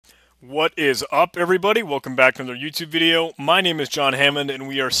What is up, everybody? Welcome back to another YouTube video. My name is John Hammond, and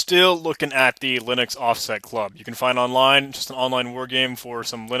we are still looking at the Linux Offset Club. You can find online, just an online war game for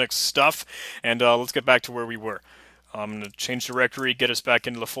some Linux stuff, and let's get back to where we were. I'm going to change directory, get us back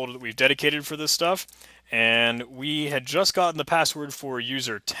into the folder that we've dedicated for this stuff, and we had just gotten the password for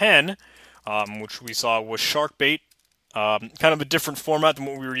user 10, which we saw was Sharkbait. Kind of a different format than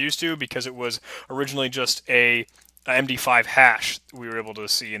what we were used to because it was originally just a MD5 hash we were able to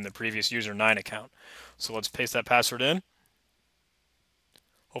see in the previous user 9 account. So let's paste that password in.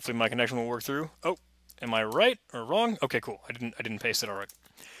 Hopefully my connection will work through. Oh, am I right or wrong? Okay, cool. I didn't paste it all right.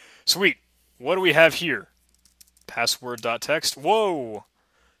 Sweet. What do we have here? Password.txt. Whoa!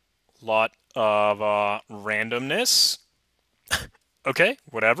 Lot of randomness. Okay,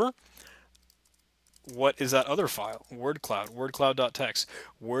 whatever. What is that other file? WordCloud. WordCloud.txt.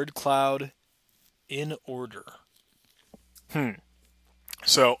 WordCloud in order.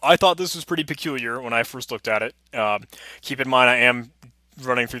 So I thought this was pretty peculiar when I first looked at it. Keep in mind I am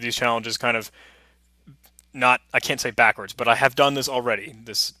running through these challenges kind of not, I can't say backwards, but I have done this already.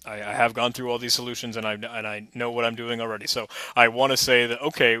 I have gone through all these solutions and I know what I'm doing already. So I want to say that,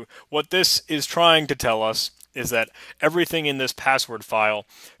 okay, what this is trying to tell us is that everything in this password file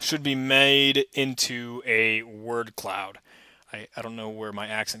should be made into a word cloud. I don't know where my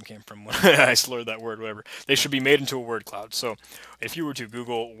accent came from when I slurred that word, whatever. They should be made into a word cloud. So if you were to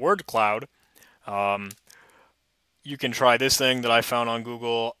Google word cloud, you can try this thing that I found on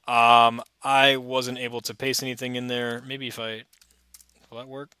Google. I wasn't able to paste anything in there. Maybe if will that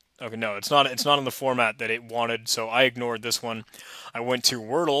work? Okay, no, it's not in the format that it wanted, so I ignored this one. I went to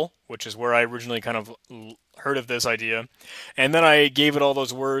Wordle, which is where I originally kind of heard of this idea, and then I gave it all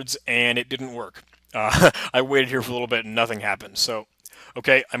those words, and it didn't work. I waited here for a little bit and nothing happened. So,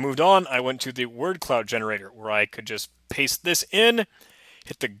 okay, I moved on. I went to the word cloud generator where I could just paste this in,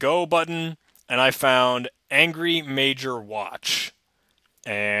 hit the go button, and I found Angry Major Watch.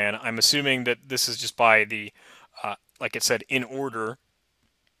 And I'm assuming that this is just by the, like it said, in order,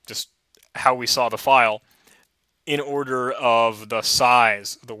 just how we saw the file, in order of the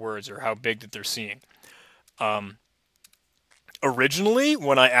size of the words or how big that they're seeing. Originally,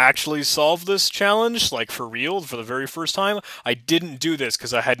 when I actually solved this challenge, like for real, for the very first time, I didn't do this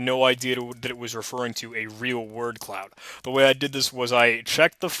because I had no idea that it was referring to a real word cloud. The way I did this was I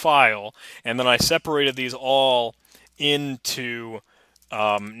checked the file, and then I separated these all into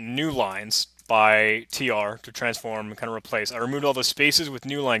new lines by TR to transform and kind of replace. I removed all the spaces with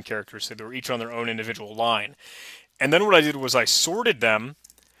new line characters so they were each on their own individual line. And then what I did was I sorted them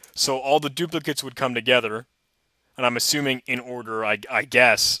so all the duplicates would come together. And I'm assuming in order, I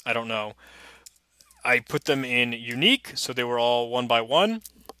guess, I don't know. I put them in unique, so they were all one by one,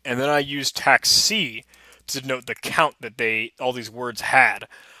 and then I used tax C to denote the count that all these words had.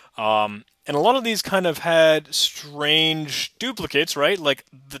 And a lot of these kind of had strange duplicates, right? Like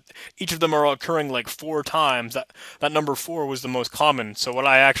each of them are occurring like 4 times. That number 4 was the most common. So what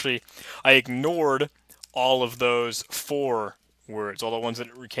I ignored all of those 4 words, all the ones that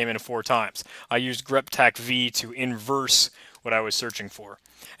came in 4 times. I used grep V to inverse what I was searching for.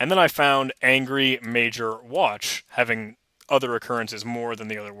 And then I found Angry Major Watch having other occurrences more than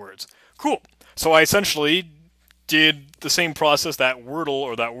the other words. Cool. So I essentially did the same process that Wordle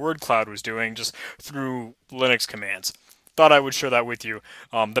or that word cloud was doing, just through Linux commands. Thought I would share that with you.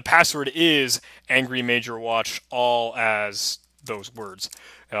 The password is Angry Major Watch, all as those words.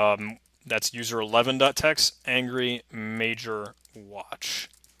 That's user11.txt, Angry Major Watch.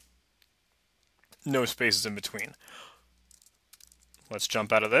 No spaces in between. Let's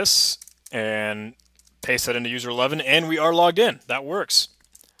jump out of this and paste that into user 11, and we are logged in. That works.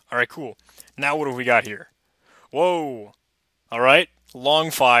 All right, cool. Now what have we got here? Whoa. All right,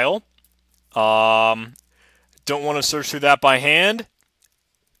 long file. Don't want to search through that by hand.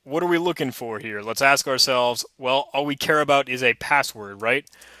 What are we looking for here? Let's ask ourselves, well, all we care about is a password, right?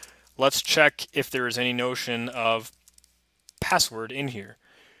 Let's check if there is any notion of password in here.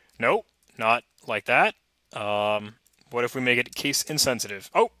 Nope, not like that. What if we make it case insensitive?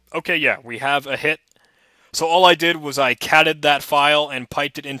 Oh, okay, yeah, we have a hit. So all I did was I catted that file and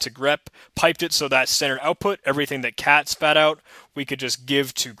piped it into grep, piped it so that standard output, everything that cat spat out, we could just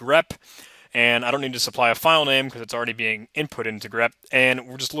give to grep. And I don't need to supply a file name because it's already being input into grep. And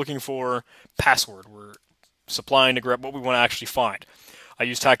we're just looking for password. We're supplying to grep what we want to actually find. I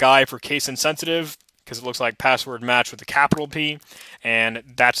use TAC-I for case insensitive because it looks like password match with a capital P, and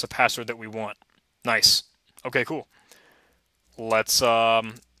that's the password that we want. Nice. Okay, cool. Let's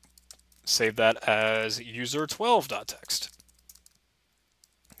save that as user12.txt.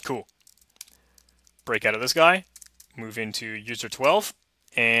 Cool. Break out of this guy, move into user12,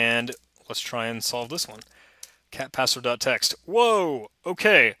 And let's try and solve this one. Cat password.text. Whoa!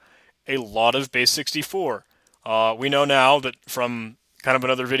 Okay. A lot of base 64. We know now that from kind of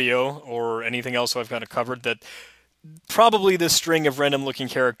another video or anything else I've kind of covered that probably this string of random looking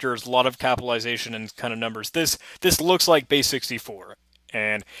characters, a lot of capitalization and kind of numbers. This looks like base 64.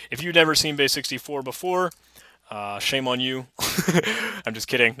 And if you've never seen base 64 before, shame on you. I'm just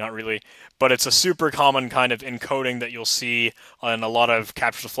kidding, not really. But it's a super common kind of encoding that you'll see in a lot of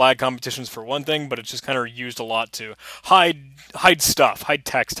capture the flag competitions for one thing, but it's just kind of used a lot to hide stuff, hide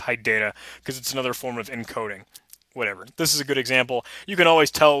text, hide data, because it's another form of encoding. Whatever. This is a good example. You can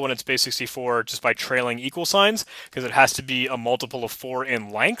always tell when it's base 64 just by trailing equal signs, because it has to be a multiple of 4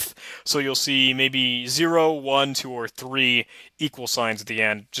 in length. So you'll see maybe 0, 1, 2, or 3 equal signs at the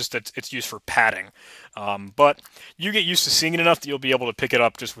end, just that it's used for padding. But you get used to seeing it enough that you'll be able to pick it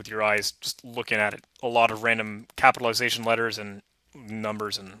up just with your eyes, just looking at it. A lot of random capitalization letters and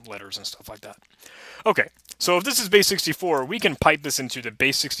numbers and letters and stuff like that. Okay, so if this is base 64, we can pipe this into the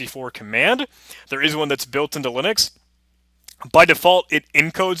base 64 command. There is one that's built into Linux. By default, it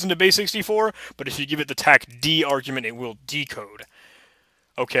encodes into base 64, but if you give it the TAC-D argument, it will decode.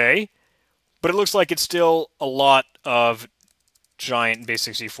 Okay, but it looks like it's still a lot of giant base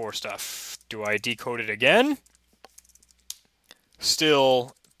 64 stuff. Do I decode it again?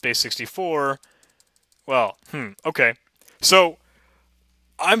 Still base 64. Well, okay. So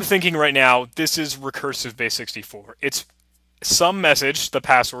I'm thinking right now this is recursive base 64. It's some message, the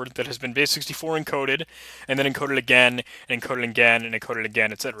password, that has been base 64 encoded, and then encoded again, and encoded again, and encoded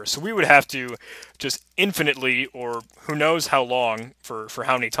again, etc. So we would have to just infinitely, or who knows how long, for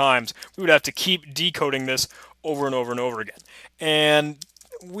how many times, we would have to keep decoding this over and over and over again. And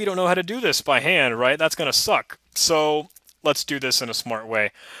we don't know how to do this by hand, right? That's going to suck. So let's do this in a smart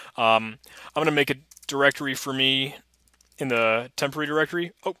way. I'm going to make a directory for me in the temporary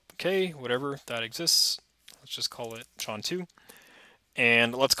directory. Oh, okay, whatever that exists. Let's just call it John2.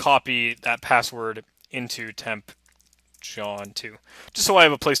 And let's copy that password into temp John2. Just so I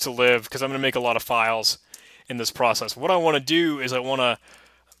have a place to live, because I'm going to make a lot of files in this process. What I want to do is I want to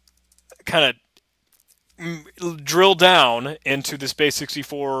kind of drill down into this base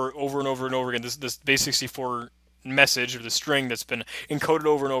 64 over and over and over again. This base 64 message, or the string that's been encoded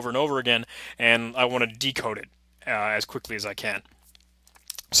over and over and over again, and I want to decode it as quickly as I can.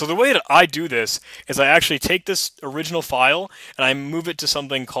 So the way that I do this is I actually take this original file and I move it to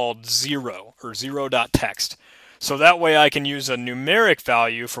something called 0 or 0.text. So that way I can use a numeric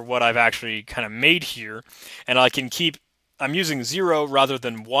value for what I've actually kind of made here, and I can keep, I'm using 0 rather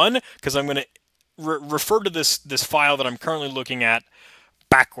than 1 because I'm going to refer to this file that I'm currently looking at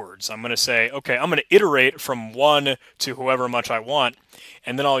backwards. I'm going to say, okay, I'm going to iterate from 1 to however much I want,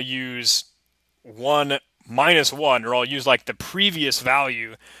 and then I'll use 1 minus 1, or I'll use like the previous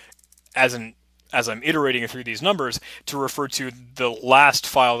value as I'm iterating through these numbers to refer to the last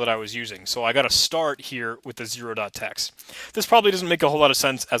file that I was using. So I got to start here with the 0.text. This probably doesn't make a whole lot of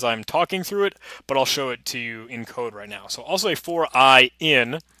sense as I'm talking through it, but I'll show it to you in code right now. So I'll say for I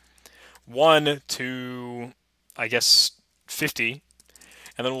in 1 to, I guess, 50,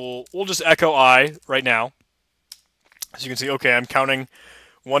 and then we'll just echo I right now. As you can see, okay, I'm counting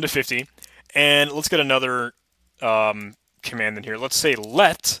 1 to 50. And let's get another command in here. Let's say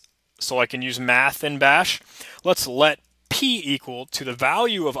let, so I can use math in bash. Let's let p equal to the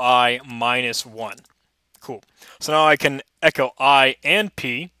value of I minus 1. Cool. So now I can echo I and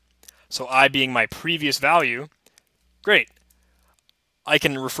p, so I being my previous value. Great. I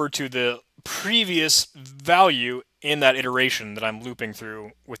can refer to the previous value in that iteration that I'm looping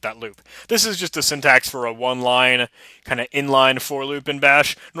through with that loop. This is just the syntax for a one-line, kind of inline for loop in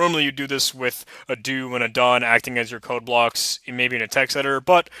bash. Normally you do this with a do and a done acting as your code blocks, maybe in a text editor,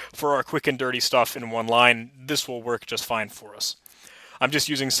 but for our quick and dirty stuff in one line, this will work just fine for us. I'm just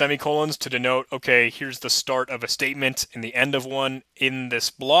using semicolons to denote, okay, here's the start of a statement and the end of one in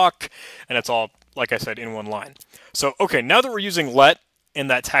this block, and it's all, like I said, in one line. So, okay, now that we're using let in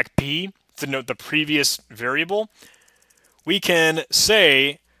that tag p to denote the previous variable, we can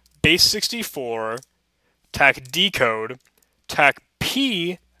say base 64 tac decode tac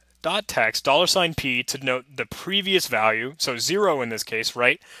p dot text $p to denote the previous value, so 0 in this case,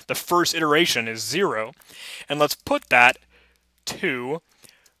 right? The first iteration is 0, and let's put that to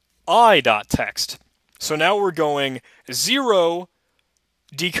I dot text. So now we're going 0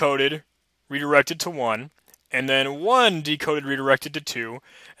 decoded redirected to 1, and then 1 decoded redirected to 2,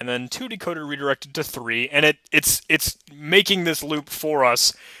 and then 2 decoded redirected to 3, and it's making this loop for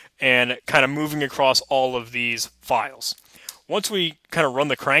us and kind of moving across all of these files. Once we kind of run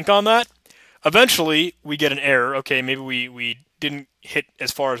the crank on that, eventually we get an error. Okay, maybe we didn't hit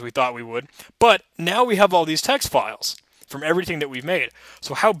as far as we thought we would. But now we have all these text files from everything that we've made.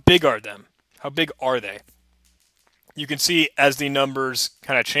 So how big are them? How big are they? You can see as the numbers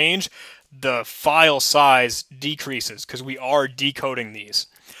kind of change, the file size decreases because we are decoding these.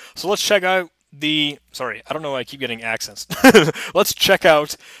 So let's check out sorry, I don't know why I keep getting accents. Let's check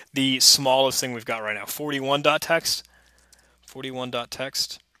out the smallest thing we've got right now, 41.text.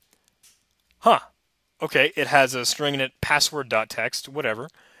 41.text. Huh. Okay, it has a string in it, password.text, whatever.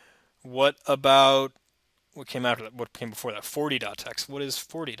 What about, what came after that? What came before that? 40.text. What is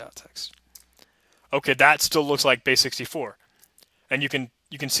 40.text? Okay, that still looks like base64. And you can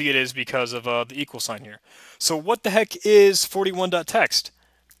see it is because of the equal sign here. So what the heck is 41.text?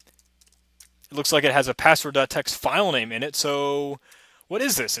 It looks like it has a password.text file name in it, so what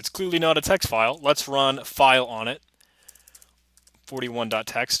is this? It's clearly not a text file. Let's run file on it.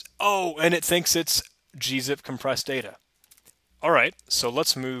 41.text. Oh, and it thinks it's gzip compressed data. All right, so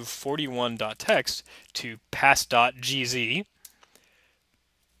let's move 41.text to pass.gz.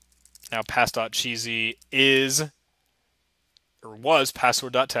 Now pass.gz is, or was,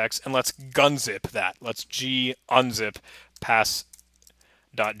 password.text, and let's gunzip that. Let's unzip pass.gz.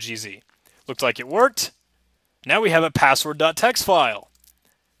 Looks like it worked. Now we have a password.text file.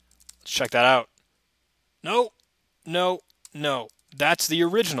 Let's check that out. No, no, no. That's the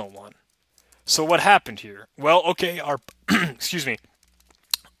original one. So what happened here? Well, okay, our excuse me,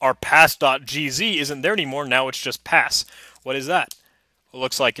 our pass.gz isn't there anymore. Now it's just pass. What is that? It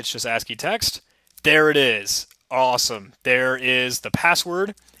looks like it's just ASCII text. There it is. Awesome. There is the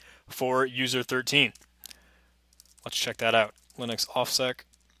password for user 13. Let's check that out. Linux Offsec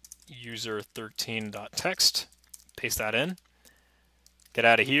user 13.text. Paste that in. Get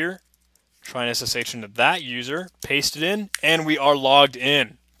out of here. Try an SSH into that user. Paste it in, and we are logged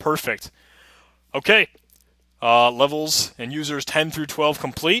in. Perfect. Okay. Levels and users 10 through 12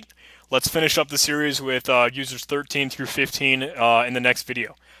 complete. Let's finish up the series with users 13 through 15 in the next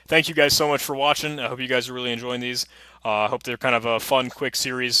video. Thank you guys so much for watching. I hope you guys are really enjoying these. I hope they're kind of a fun, quick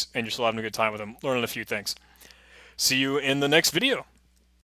series, and you're still having a good time with them, learning a few things. See you in the next video.